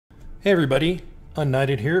Hey everybody,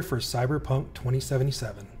 UnKnighted here for Cyberpunk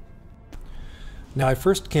 2077. Now I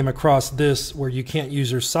first came across this where you can't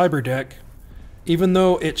use your cyberdeck, even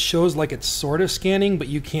though it shows like it's sort of scanning, but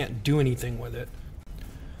you can't do anything with it.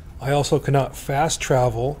 I also cannot fast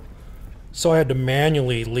travel, so I had to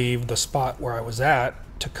manually leave the spot where I was at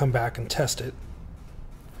to come back and test it.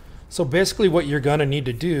 So basically what you're gonna need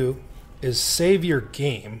to do is save your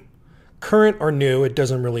game, current or new, it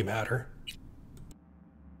doesn't really matter.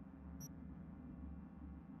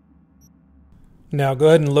 Now go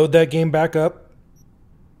ahead and load that game back up.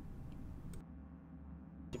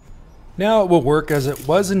 Now it will work as it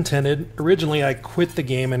was intended. Originally I quit the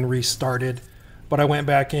game and restarted, but I went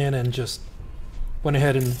back in and just went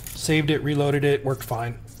ahead and saved it, reloaded it, worked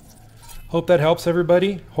fine. Hope that helps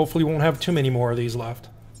everybody. Hopefully we won't have too many more of these left.